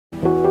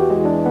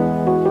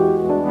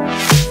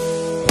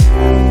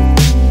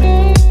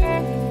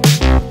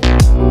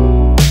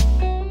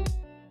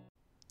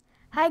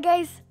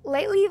guys,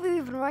 lately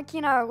we've been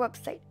working on our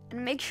website,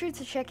 and make sure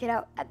to check it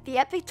out at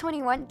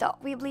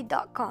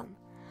TheEpic21.weebly.com.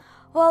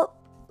 Well,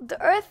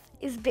 the Earth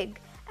is big,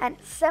 and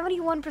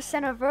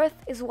 71% of Earth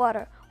is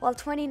water, while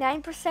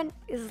 29%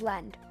 is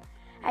land.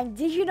 And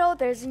did you know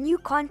there's a new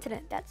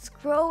continent that's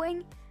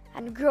growing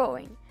and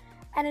growing,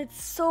 and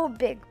it's so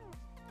big?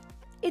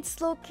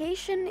 Its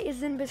location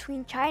is in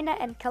between China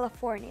and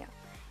California.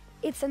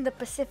 It's in the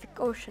Pacific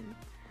Ocean.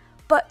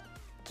 But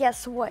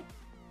guess what?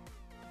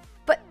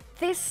 But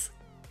this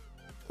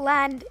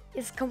land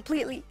is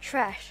completely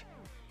trash.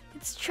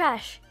 It's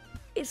trash.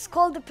 It's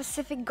called the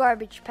Pacific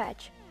Garbage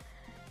Patch.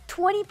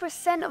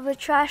 20% of the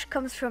trash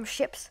comes from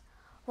ships,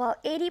 while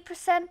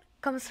 80%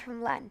 comes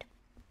from land.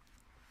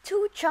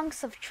 2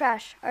 chunks of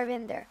trash are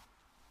in there.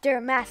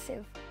 They're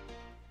massive.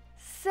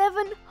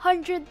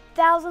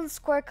 700,000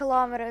 square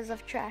kilometers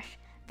of trash.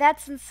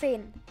 That's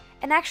insane.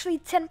 And actually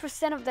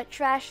 10% of that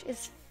trash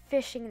is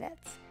fishing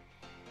nets.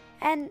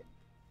 And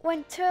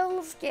when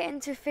turtles get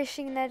into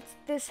fishing nets,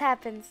 this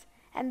happens.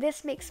 And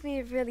this makes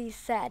me really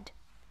sad.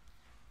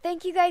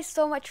 Thank you guys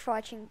so much for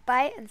watching.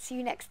 Bye and see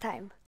you next time.